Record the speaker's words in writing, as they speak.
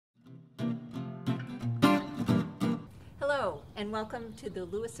Hello, and welcome to the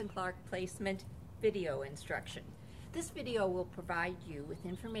Lewis and Clark Placement video instruction. This video will provide you with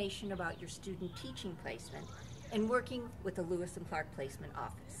information about your student teaching placement and working with the Lewis and Clark Placement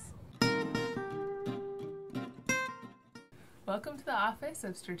Office. Welcome to the Office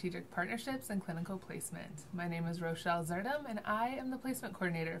of Strategic Partnerships and Clinical Placement. My name is Rochelle Zerdum, and I am the Placement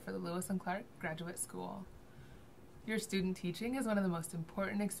Coordinator for the Lewis and Clark Graduate School. Your student teaching is one of the most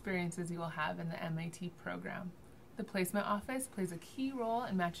important experiences you will have in the MAT program. The Placement Office plays a key role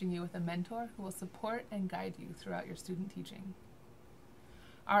in matching you with a mentor who will support and guide you throughout your student teaching.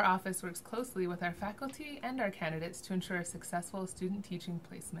 Our office works closely with our faculty and our candidates to ensure a successful student teaching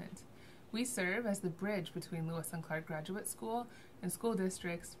placement. We serve as the bridge between Lewis and Clark Graduate School and school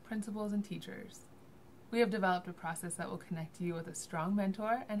districts, principals, and teachers. We have developed a process that will connect you with a strong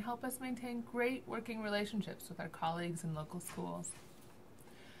mentor and help us maintain great working relationships with our colleagues in local schools.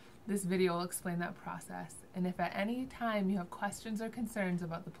 This video will explain that process, and if at any time you have questions or concerns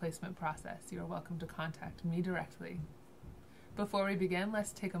about the placement process, you are welcome to contact me directly. Before we begin,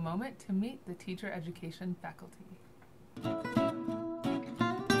 let's take a moment to meet the teacher education faculty.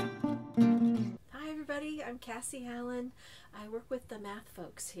 Hi everybody, I'm Cassie Allen. I work with the math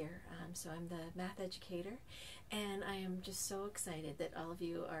folks here, so I'm the math educator, and I am just so excited that all of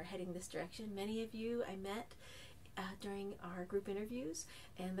you are heading this direction. Many of you I met during our group interviews,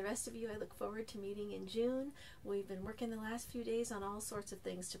 and the rest of you I look forward to meeting in June. We've been working the last few days on all sorts of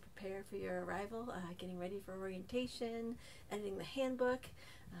things to prepare for your arrival, getting ready for orientation, editing the handbook,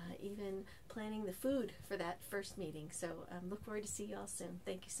 even planning the food for that first meeting. So look forward to see you all soon.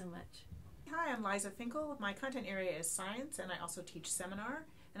 Thank you so much. Hi, I'm Liza Finkel. My content area is science, and I also teach seminar,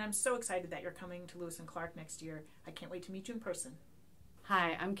 and I'm so excited that you're coming to Lewis and Clark next year. I can't wait to meet you in person.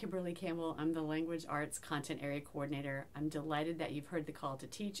 Hi, I'm Kimberly Campbell. I'm the Language Arts Content Area Coordinator. I'm delighted that you've heard the call to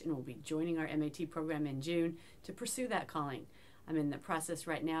teach and will be joining our MAT program in June to pursue that calling. I'm in the process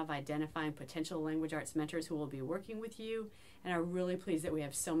right now of identifying potential language arts mentors who will be working with you, and I'm really pleased that we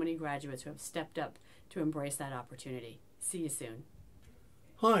have so many graduates who have stepped up to embrace that opportunity. See you soon.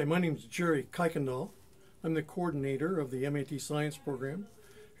 Hi, my name is Jerry Kuykendall. I'm the coordinator of the MAT Science program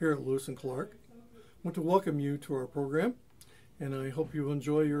here at Lewis and Clark. I want to welcome you to our program, and I hope you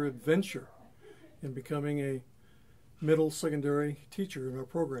enjoy your adventure in becoming a middle secondary teacher in our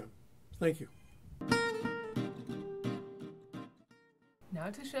program. Thank you. Now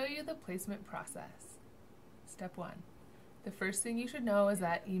to show you the placement process. Step 1. The first thing you should know is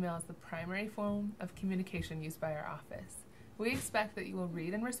that email is the primary form of communication used by our office. We expect that you will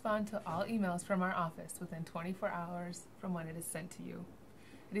read and respond to all emails from our office within 24 hours from when it is sent to you.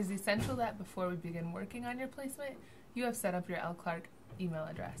 It is essential that before we begin working on your placement, you have set up your L. Clark email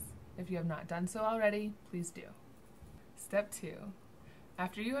address. If you have not done so already, please do. Step 2.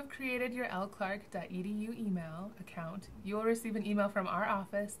 After you have created your lclark.edu email account, you will receive an email from our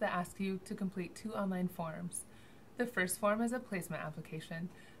office that asks you to complete 2 online forms. The first form is a placement application,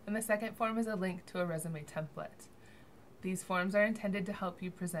 and the second form is a link to a resume template. These forms are intended to help you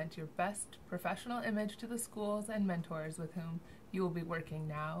present your best professional image to the schools and mentors with whom you will be working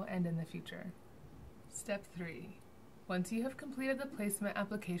now and in the future. Step 3. Once you have completed the placement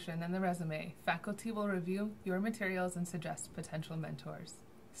application and the resume, faculty will review your materials and suggest potential mentors.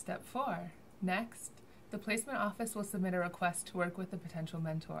 Step 4. Next, the placement office will submit a request to work with a potential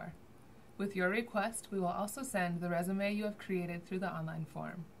mentor. With your request, we will also send the resume you have created through the online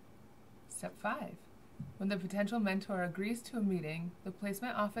form. Step 5. When the potential mentor agrees to a meeting, the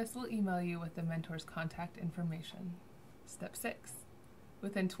placement office will email you with the mentor's contact information. Step 6.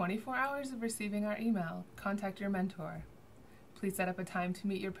 Within 24 hours of receiving our email, contact your mentor. Please set up a time to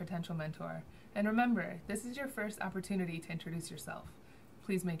meet your potential mentor. And remember, this is your first opportunity to introduce yourself.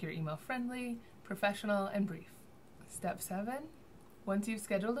 Please make your email friendly, professional, and brief. Step 7. Once you've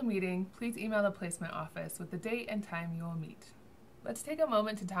scheduled a meeting, please email the placement office with the date and time you will meet. Let's take a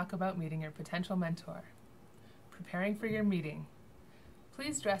moment to talk about meeting your potential mentor. Preparing for your meeting.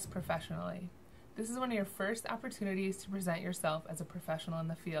 Please dress professionally. This is one of your first opportunities to present yourself as a professional in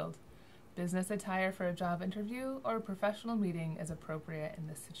the field. Business attire for a job interview or a professional meeting is appropriate in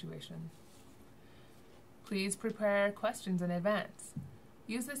this situation. Please prepare questions in advance.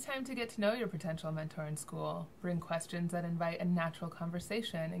 Use this time to get to know your potential mentor in school. Bring questions that invite a natural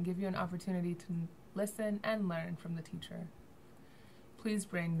conversation and give you an opportunity to listen and learn from the teacher. Please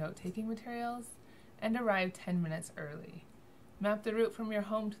bring note-taking materials and arrive 10 minutes early. Map the route from your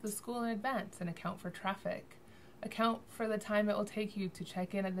home to the school in advance and account for traffic. Account for the time it will take you to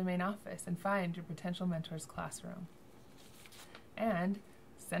check in at the main office and find your potential mentor's classroom. And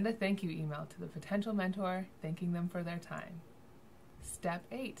send a thank you email to the potential mentor thanking them for their time. Step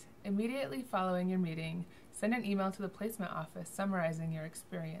 8. Immediately following your meeting, send an email to the placement office summarizing your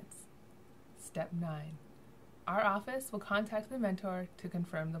experience. Step 9. Our office will contact the mentor to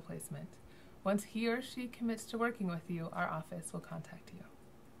confirm the placement. Once he or she commits to working with you, our office will contact you.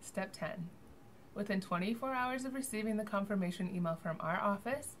 Step 10. Within 24 hours of receiving the confirmation email from our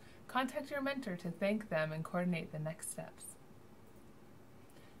office, contact your mentor to thank them and coordinate the next steps.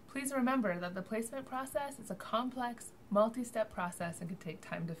 Please remember that the placement process is a complex, multi-step process and can take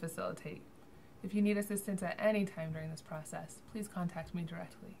time to facilitate. If you need assistance at any time during this process, please contact me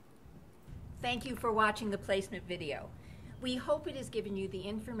directly. Thank you for watching the placement video. We hope it has given you the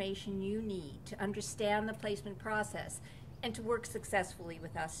information you need to understand the placement process and to work successfully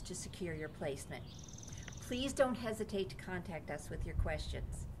with us to secure your placement. Please don't hesitate to contact us with your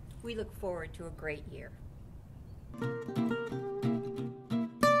questions. We look forward to a great year.